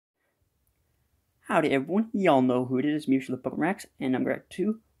Howdy everyone, y'all know who it is, Yoshi the Pokemon Rex, and I'm back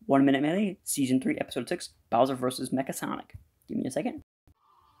to 1 Minute Melee, Season 3, Episode 6, Bowser vs. Mecha Sonic. Give me a second.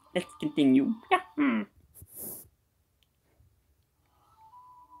 Let's continue. I'm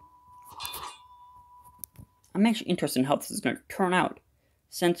actually interested in how this is going to turn out,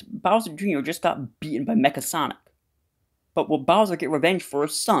 since Bowser Jr. just got beaten by Mecha Sonic. But will Bowser get revenge for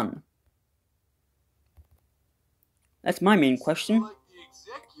his son? That's my main question. Like the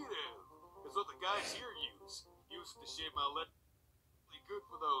executive is what the guys here use. Used to shave my lip. Really good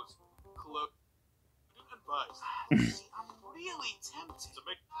for those club advice. See, I'm really tempted to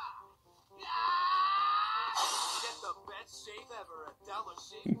make. Get the best shave ever at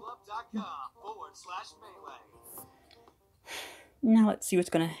dollarshaveclub.com/melee. Now let's see what's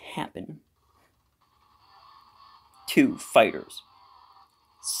gonna happen. 2 fighters.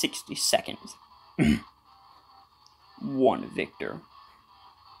 60 seconds. 1 victor.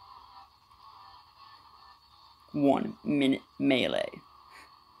 1 minute melee.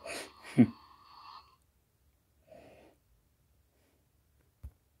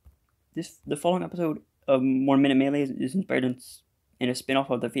 The following episode of 1 Minute Melee is inspired in a spin-off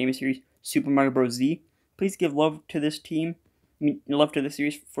of the famous series Super Mario Bros. Z. Please give love to this team. Love to this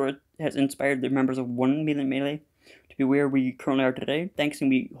series, for it has inspired the members of 1 Minute Melee to be where we currently are today. Thanks, and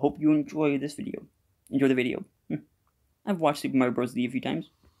we hope you enjoy this video. Enjoy the video. I've watched Super Mario Bros. Z a few times.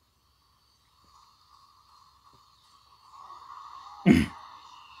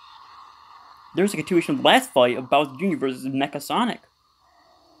 There's a continuation of the last fight of Bowser Jr. versus Mecha Sonic.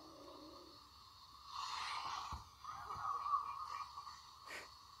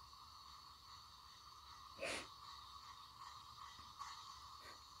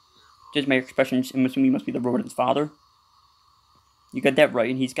 Just my expressions, I'm assuming he must be the rodent's father. You got that right,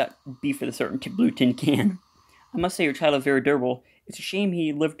 and he's got beef with a certain blue tin can. I must say your child is very adorable. It's a shame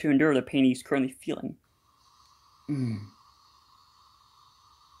he lived to endure the pain he's currently feeling.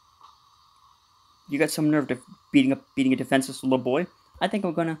 You got some nerve to beating a defenseless little boy. I think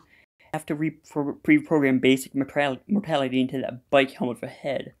I'm gonna have to pre-program basic mortality into that bike helmet for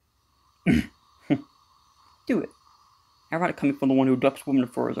head. Do it. Ironic coming from the one who ducks women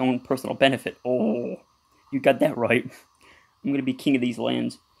for his own personal benefit. Oh, you got that right. I'm gonna be king of these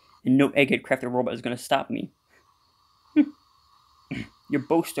lands, and no egghead crafted robot is gonna stop me. Your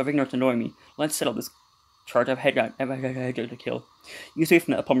boast of ignorance annoy me. Let's settle this charge. I've had to kill. You stay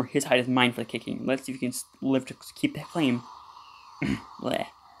from that plumber. His hide is mine for the kicking. Let's see if you can live to keep that flame.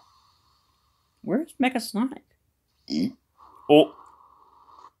 Where's Mecha Sonic? Oh.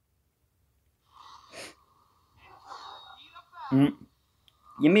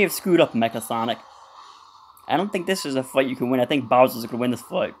 You may have screwed up, Mecha Sonic. I don't think this is a fight you can win. I think Bowser's gonna win this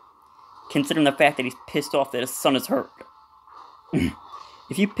fight, considering the fact that he's pissed off that his son is hurt.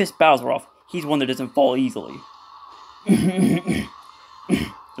 If you piss Bowser off, he's one that doesn't fall easily. It'll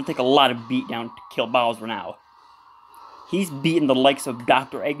take a lot of beatdown to kill Bowser now. He's beaten the likes of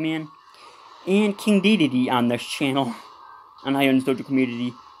Dr. Eggman and King Dedede on this channel, on Ion's Dojo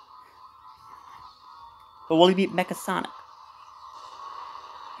community. But will he beat Mecha Sonic?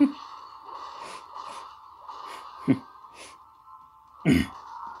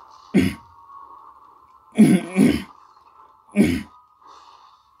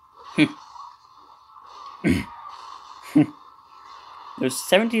 There's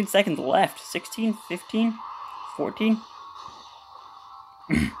 17 seconds left. 16, 15, 14.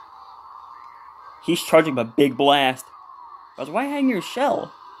 He's charging a big blast. Bowser, why hang your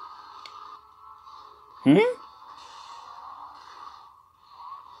shell?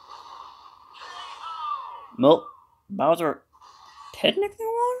 Well, Bowser technically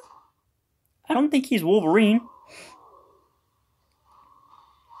won? I don't think he's Wolverine.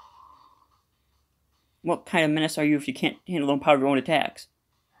 What kind of menace are you if you can't handle the power of your own attacks?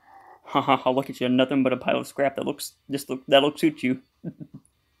 Haha, I'll look at you, nothing but a pile of scrap that'll suit you.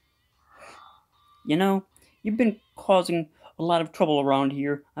 You know, you've been causing a lot of trouble around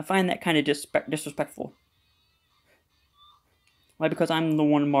here. I find that kind of disrespectful. Why? Because I'm the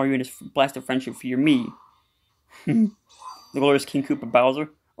one Mario and his blasted friendship fear me. The glorious King Koopa Bowser.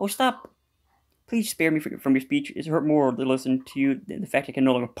 Oh, stop! Please spare me from your speech. It's hurt more to listen to you than the fact I can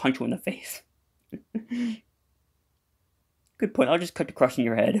no longer punch you in the face. Good point. I'll just cut to crushing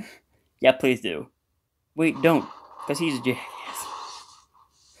your head. Yeah, please do. Wait, don't, because he's a jackass.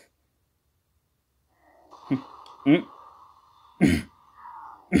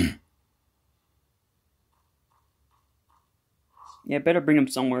 Yeah, better bring him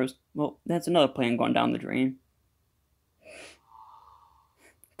somewhere. Well, that's another plan going down the drain.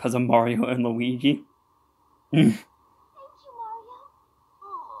 Because of Mario and Luigi. Thank you,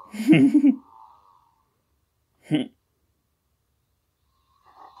 Mario.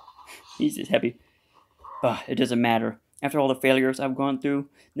 He's just happy. But it doesn't matter. After all the failures I've gone through,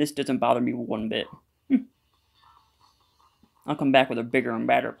 this doesn't bother me one bit. I'll come back with a bigger and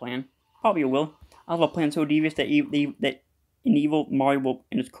badder plan. Probably will. I'll have a plan so devious that, that an evil Mario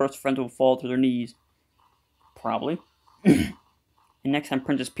and his cursed friends will fall to their knees. Probably. And next time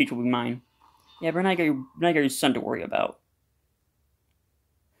Princess Peach will be mine. Yeah, but now I got your son to worry about.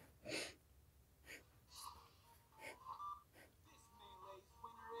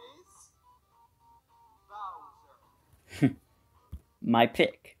 My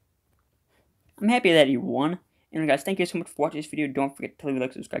pick. I'm happy that he won. And guys, thank you so much for watching this video. Don't forget to leave a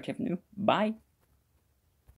like, subscribe, if you're new. Bye.